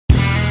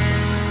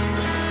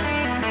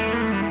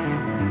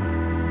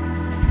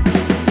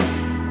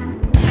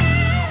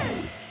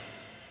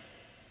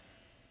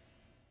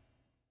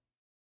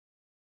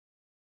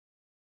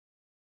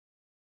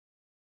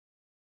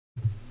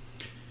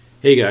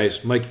Hey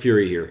guys, Mike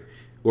Fury here.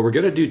 What we're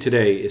going to do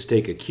today is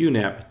take a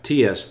QNAP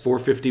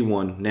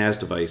TS-451 NAS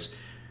device.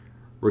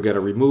 We're going to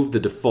remove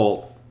the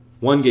default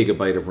 1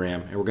 gigabyte of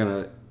RAM and we're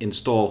going to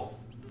install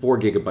 4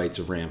 gigabytes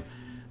of RAM.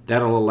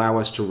 That'll allow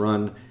us to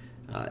run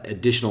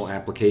additional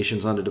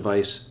applications on the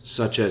device,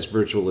 such as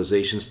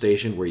Virtualization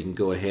Station, where you can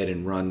go ahead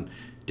and run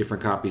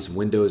different copies of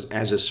Windows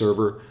as a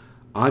server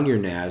on your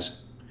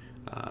NAS,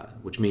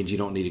 which means you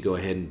don't need to go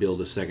ahead and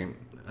build a second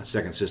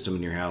system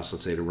in your house,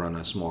 let's say to run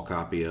a small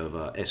copy of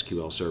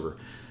SQL Server.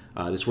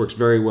 This works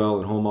very well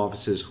in home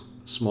offices,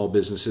 small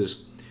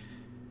businesses.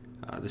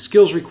 The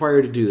skills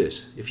required to do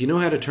this: if you know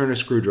how to turn a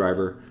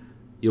screwdriver,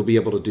 you'll be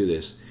able to do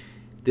this.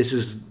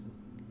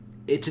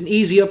 It's an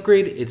easy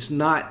upgrade. It's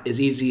not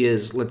as easy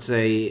as, let's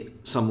say,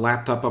 some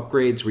laptop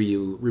upgrades where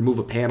you remove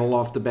a panel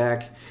off the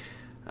back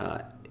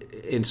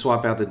and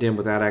swap out the DIMM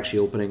without actually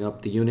opening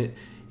up the unit.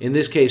 In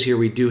this case here,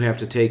 we do have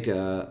to take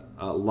a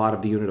lot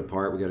of the unit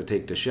apart. We got to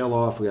take the shell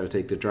off. We got to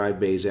take the drive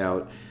bays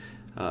out,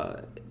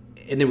 and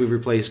then we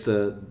replace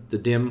the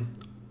DIMM,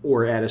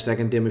 or add a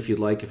second DIMM if you'd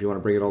like, if you want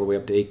to bring it all the way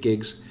up to 8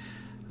 gigs,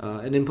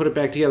 and then put it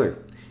back together.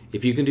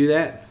 If you can do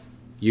that,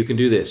 you can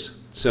do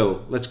this.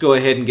 So let's go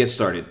ahead and get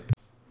started.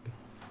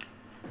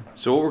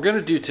 So what we're going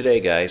to do today,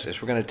 guys,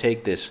 is we're going to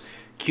take this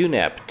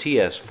QNAP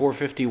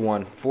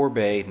TS-451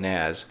 4-bay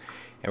NAS,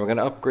 and we're going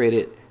to upgrade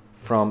it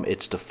from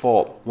its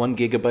default 1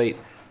 gigabyte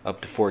up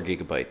to 4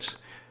 gigabytes.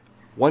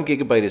 1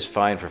 gigabyte is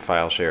fine for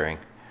file sharing,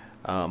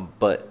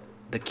 but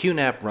the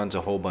QNAP runs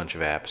a whole bunch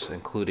of apps,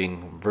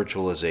 including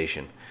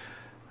virtualization,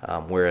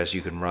 whereas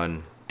you can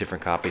run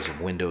different copies of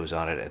Windows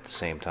on it at the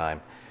same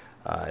time.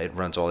 It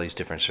runs all these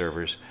different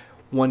servers.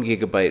 1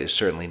 gigabyte is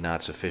certainly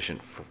not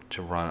sufficient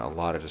to run a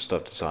lot of the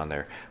stuff that's on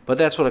there, but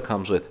that's what it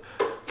comes with.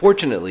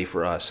 Fortunately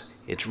for us,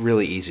 it's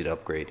really easy to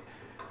upgrade.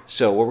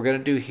 So what we're going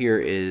to do here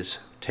is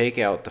take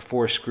out the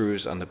 4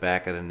 screws on the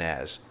back of the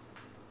NAS.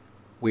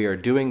 We are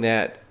doing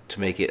that to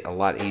make it a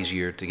lot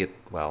easier to get,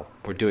 well,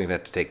 we're doing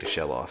that to take the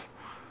shell off.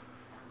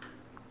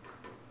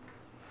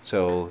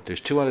 So there's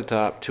 2 on the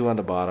top, 2 on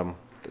the bottom.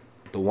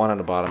 The one on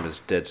the bottom is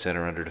dead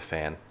center under the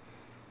fan.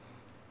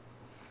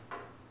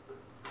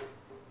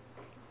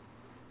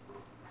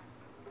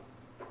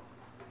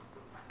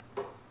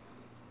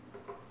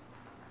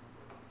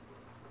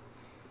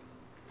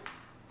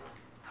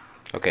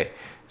 Okay,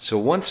 so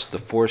once the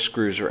 4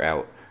 screws are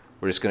out,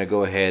 we're just going to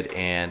go ahead,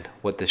 and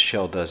what this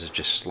shell does is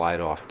just slide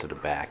off to the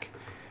back.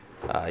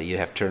 You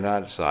have to turn it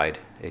on its side.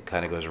 It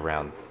kind of goes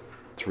around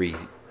three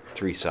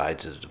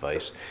sides of the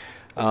device.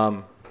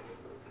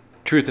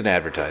 Truth in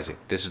advertising.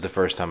 This is the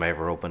first time I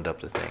ever opened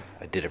up the thing.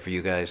 I did it for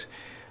you guys,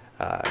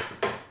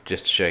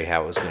 just to show you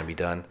how it was going to be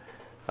done.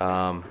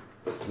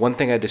 One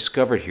thing I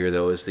discovered here,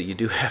 though, is that you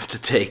do have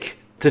to take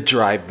the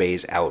drive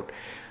bays out.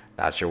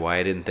 Not sure why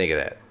I didn't think of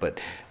that,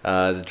 but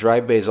the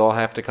drive bays all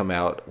have to come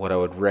out. What I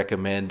would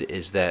recommend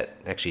is that,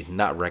 actually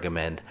not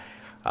recommend,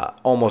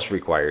 almost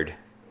required,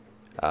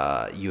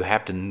 you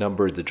have to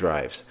number the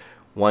drives.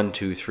 1,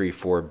 2, 3,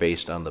 4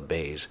 based on the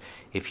bays.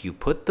 If you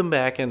put them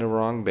back in the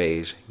wrong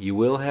bays, you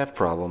will have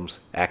problems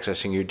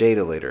accessing your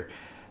data later.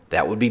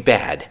 That would be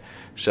bad.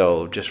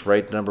 So just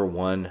write number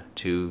 1,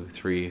 2,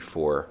 3,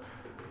 4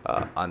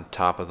 on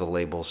top of the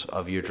labels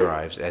of your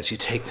drives as you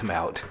take them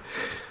out.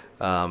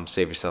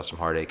 Save yourself some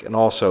heartache. And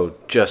also,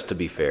 just to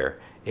be fair,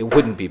 it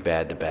wouldn't be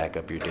bad to back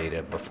up your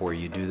data before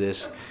you do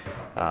this,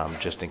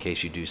 just in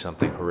case you do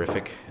something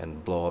horrific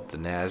and blow up the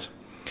NAS.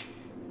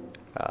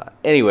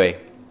 Anyway,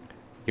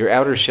 your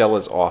outer shell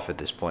is off at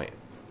this point.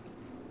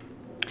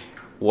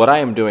 What I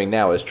am doing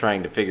now is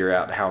trying to figure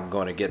out how I'm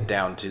going to get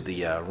down to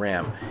the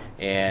RAM,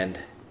 and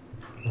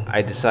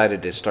I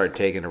decided to start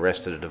taking the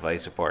rest of the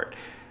device apart.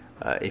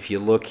 If you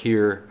look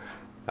here,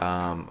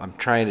 I'm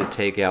trying to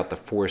take out the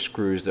 4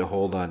 screws that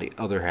hold on the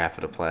other half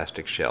of the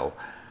plastic shell,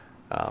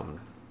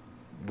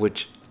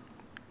 which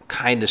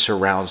kind of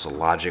surrounds the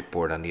logic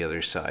board on the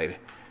other side.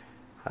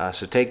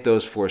 So take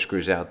those 4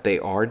 screws out. They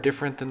are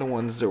different than the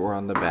ones that were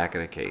on the back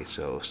of the case,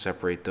 so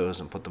separate those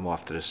and put them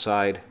off to the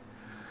side.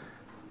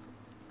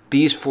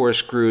 These 4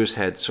 screws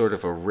had sort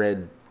of a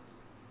red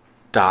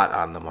dot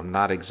on them. I'm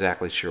not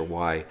exactly sure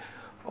why,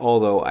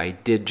 although I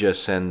did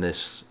just send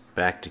this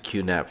back to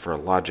QNAP for a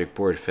logic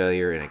board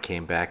failure, and it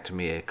came back to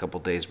me a couple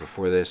days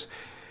before this,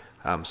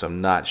 so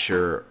I'm not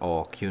sure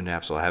all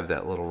QNAPs will have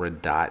that little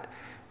red dot.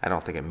 I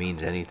don't think it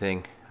means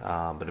anything,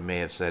 but it may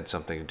have said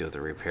something to do with the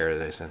repair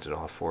that I sent it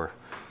off for.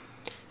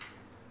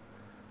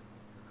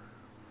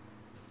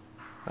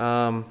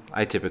 I'm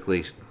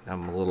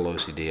a little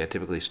OCD. I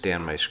typically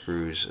stand my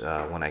screws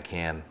when I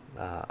can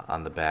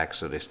on the back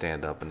so they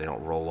stand up and they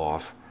don't roll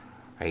off.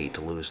 I hate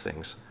to lose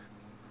things.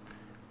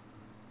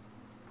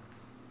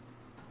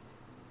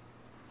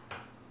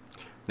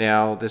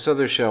 Now, this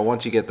other shell,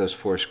 once you get those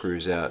 4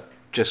 screws out,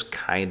 just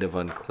kind of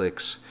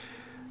unclicks.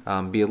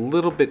 Be a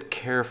little bit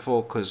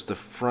careful because the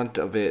front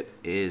of it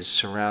is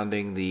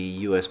surrounding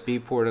the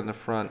USB port on the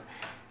front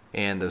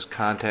and those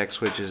contact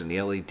switches and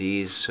the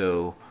LEDs,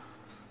 so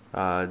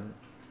not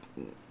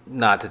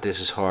that this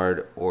is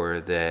hard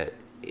or that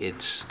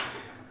it's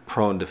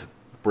prone to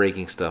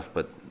breaking stuff,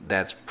 but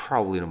that's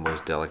probably the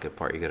most delicate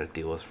part you got to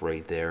deal with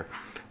right there,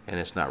 and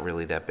it's not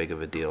really that big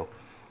of a deal.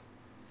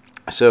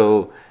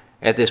 So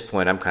at this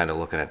point, I'm kind of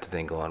looking at the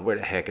thing going, where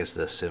the heck is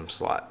the SIM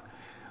slot?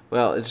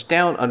 Well, it's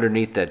down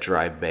underneath that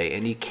drive bay,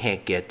 and you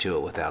can't get to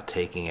it without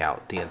taking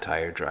out the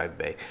entire drive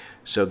bay.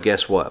 So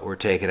guess what? We're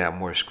taking out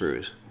more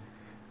screws.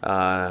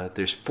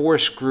 There's 4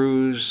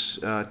 screws,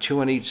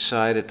 2 on each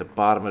side at the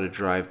bottom of the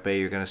drive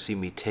bay. You're going to see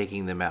me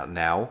taking them out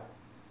now.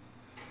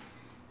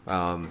 2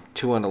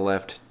 on the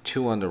left,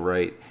 2 on the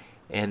right,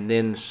 and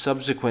then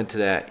subsequent to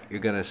that,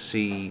 you're going to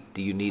see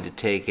that you need to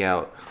take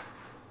out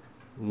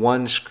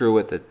 1 screw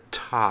at the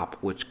top,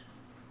 which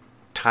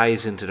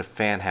ties into the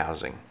fan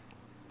housing.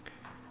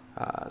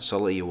 So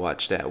I'll let you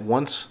watch that.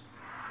 Once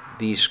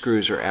these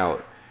screws are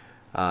out,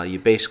 you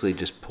basically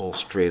just pull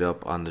straight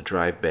up on the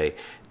drive bay.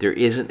 There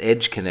is an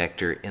edge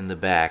connector in the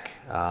back,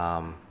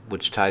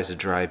 which ties the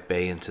drive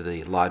bay into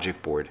the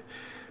logic board.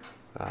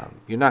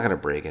 You're not going to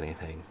break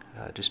anything.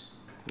 Just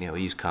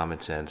use common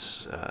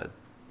sense.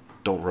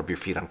 Don't rub your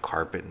feet on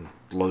carpet and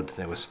load the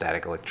thing with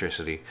static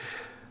electricity.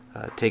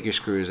 Take your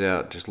screws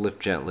out. Just lift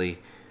gently.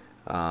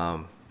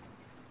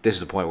 This is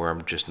the point where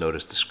I'm just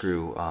noticed the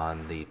screw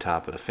on the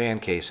top of the fan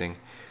casing.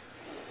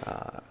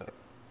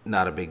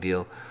 Not a big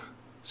deal.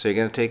 So you're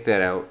going to take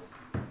that out,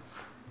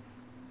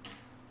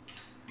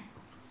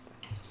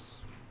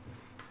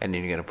 and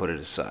then you're going to put it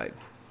aside.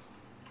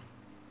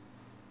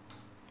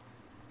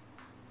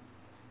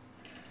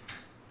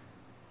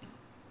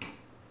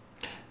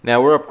 Now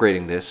we're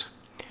upgrading this.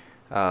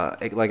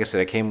 Like I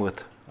said, I came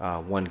with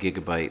 1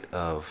 gigabyte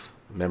of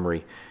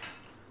memory.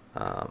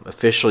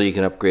 Officially, you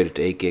can upgrade it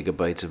to 8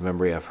 gigabytes of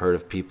memory. I've heard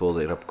of people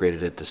that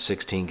upgraded it to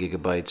 16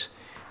 gigabytes,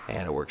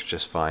 and it works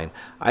just fine.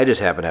 I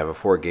just happen to have a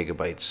 4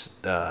 gigabytes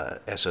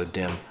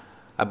SO-DIMM.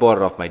 I bought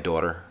it off my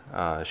daughter.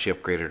 She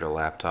upgraded her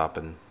laptop,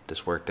 and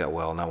this worked out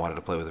well, and I wanted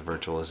to play with the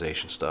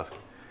virtualization stuff.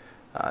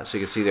 So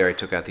you can see there I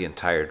took out the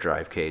entire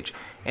drive cage.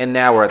 And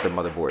now we're at the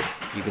motherboard.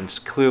 You can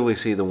clearly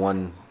see the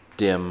one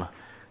DIMM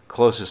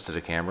closest to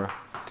the camera.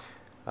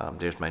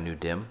 There's my new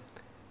DIMM.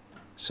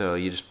 So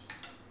you just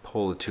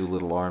pull the 2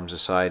 little arms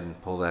aside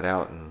and pull that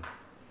out and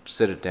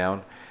sit it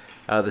down.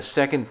 The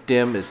second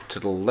DIMM is to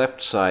the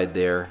left side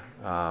there.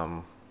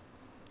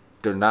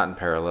 They're not in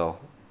parallel.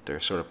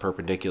 They're sort of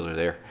perpendicular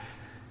there.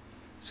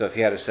 So if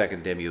you had a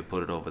second DIMM, you would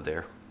put it over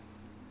there.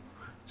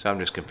 So I'm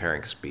just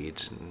comparing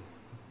speeds and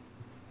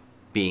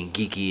being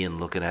geeky and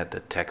looking at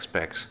the tech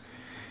specs.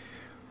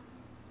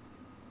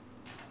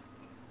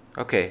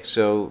 Okay,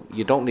 so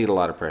you don't need a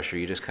lot of pressure.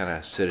 You just kind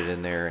of sit it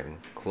in there and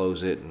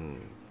close it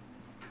and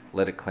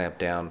let it clamp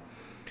down.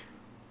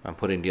 I'm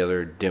putting the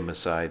other DIMM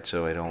aside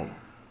so I don't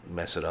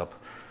mess it up.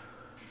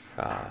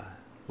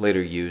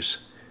 Later use.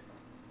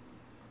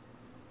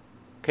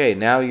 Okay,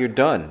 now you're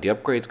done. The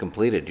upgrade's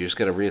completed. You just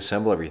got to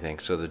reassemble everything.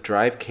 So the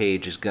drive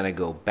cage is going to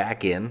go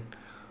back in.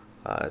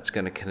 It's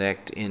going to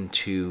connect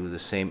into the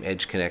same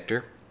edge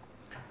connector.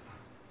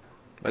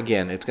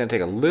 Again, it's going to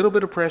take a little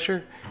bit of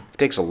pressure. If it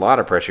takes a lot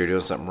of pressure, you're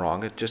doing something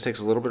wrong. It just takes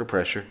a little bit of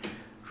pressure.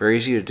 Very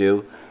easy to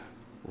do.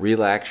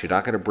 Relax. You're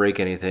not going to break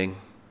anything.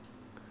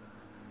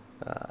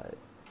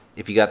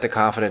 If you got the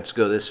confidence to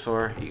go this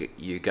far,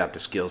 you got the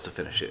skills to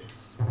finish it.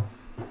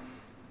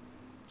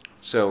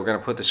 So we're going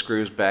to put the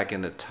screws back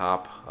in the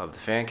top of the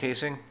fan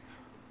casing.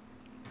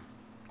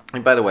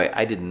 And by the way,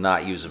 I did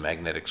not use a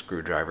magnetic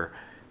screwdriver,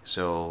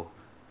 so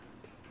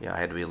yeah, I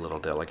had to be a little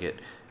delicate.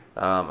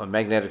 A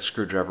magnetic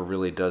screwdriver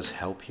really does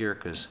help here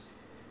because,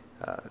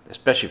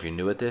 especially if you're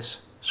new at this,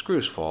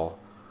 screws fall.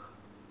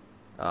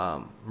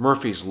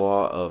 Murphy's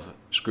law of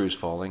screws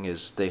falling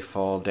is they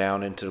fall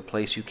down into the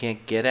place you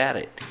can't get at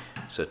it.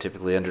 So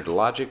typically under the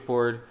logic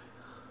board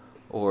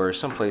or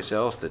someplace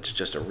else that's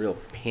just a real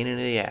pain in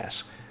the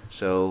ass.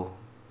 So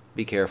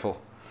be careful.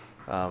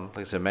 Like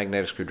I said,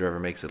 magnetic screwdriver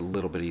makes it a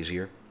little bit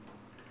easier.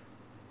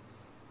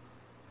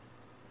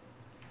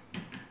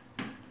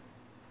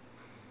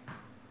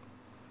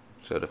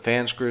 So the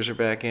fan screws are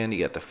back in. You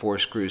got the 4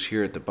 screws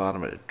here at the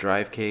bottom of the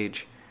drive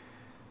cage.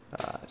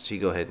 So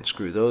you go ahead and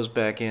screw those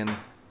back in.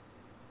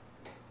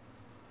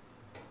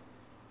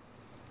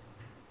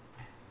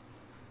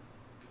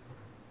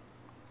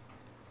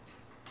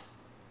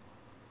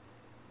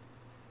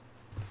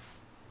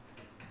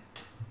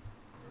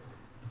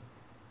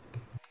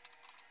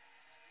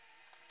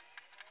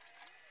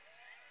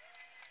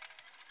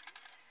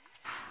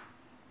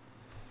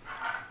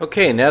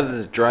 Okay, now that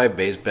the drive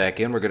bay is back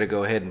in, we're going to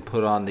go ahead and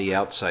put on the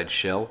outside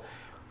shell.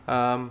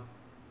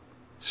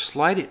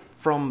 Slide it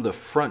from the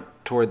front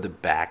toward the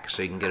back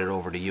so you can get it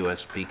over to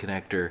USB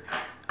connector.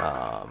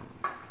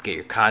 Get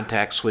your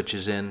contact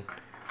switches in.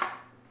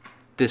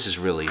 This is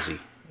real easy.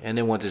 And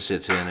then once it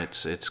sits in,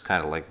 it's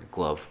kind of like a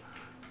glove.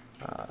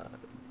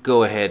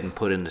 Go ahead and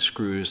put in the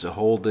screws to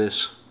hold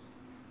this.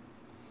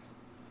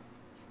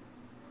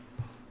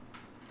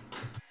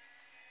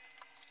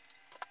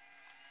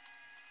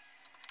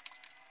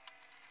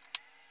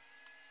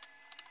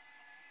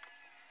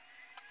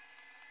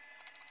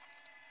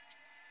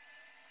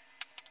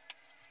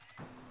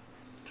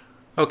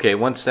 Okay,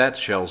 once that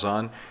shell's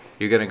on,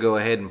 you're going to go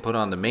ahead and put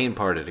on the main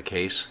part of the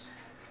case.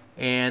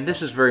 And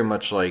this is very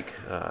much like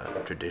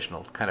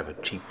traditional, kind of a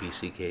cheap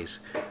PC case.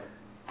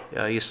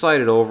 You slide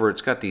it over.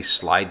 It's got these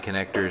slide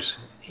connectors.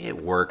 It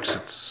works.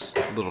 It's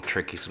a little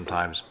tricky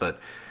sometimes,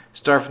 but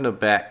start from the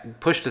back,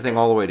 push the thing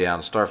all the way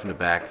down, start from the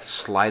back,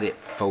 slide it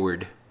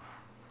forward.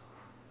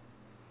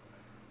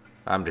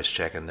 I'm just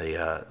checking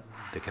the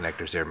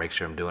connectors there, make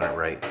sure I'm doing it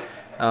right.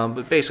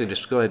 But basically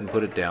just go ahead and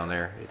put it down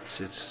there.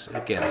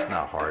 Again, it's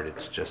not hard.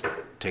 It's just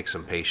takes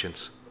some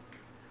patience.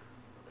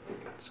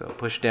 So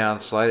push down,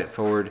 slide it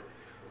forward.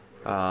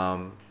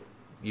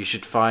 You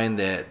should find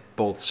that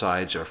both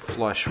sides are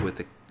flush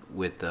with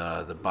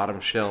the bottom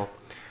shell.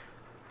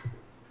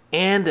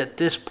 And at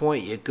this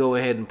point, you go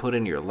ahead and put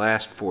in your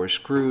last 4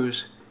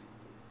 screws,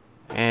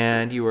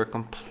 and you are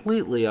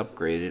completely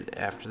upgraded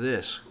after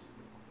this.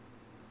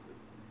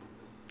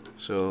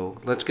 So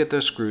let's get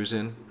those screws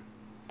in,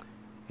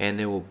 and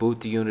then we'll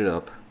boot the unit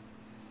up,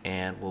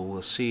 and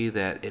we'll see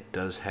that it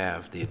does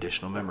have the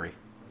additional memory.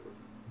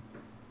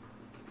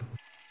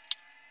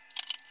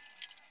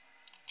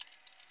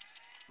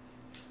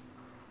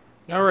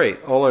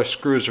 Alright, all our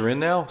screws are in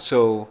now,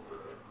 so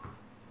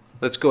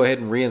let's go ahead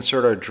and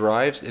reinsert our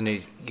drives. And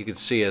you can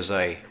see as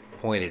I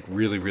pointed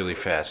really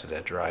fast at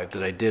that drive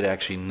that I did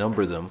actually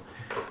number them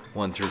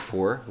 1 through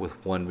 4, with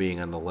 1 being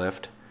on the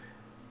left,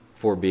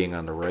 4 being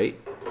on the right.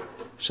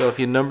 So if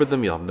you number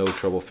them, you'll have no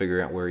trouble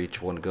figuring out where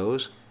each one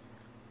goes.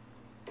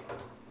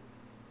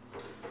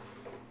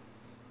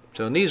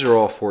 So and these are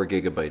all 4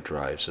 GB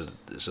drives.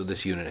 So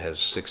this unit has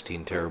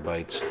 16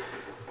 terabytes,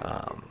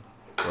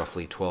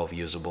 roughly 12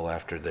 usable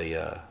after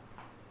the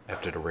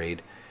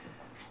RAID.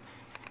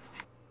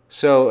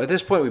 So at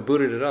this point we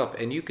booted it up,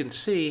 and you can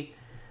see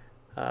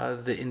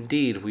that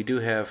indeed we do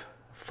have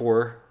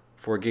 4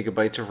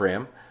 GB of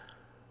RAM.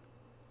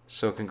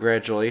 So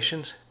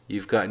congratulations,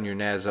 you've gotten your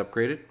NAS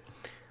upgraded.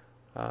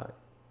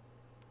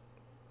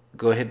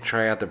 Go ahead and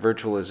try out the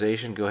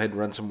virtualization, go ahead and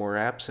run some more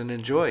apps and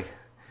enjoy.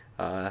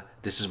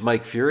 This is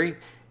Mike Fury.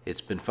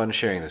 It's been fun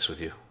sharing this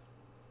with you.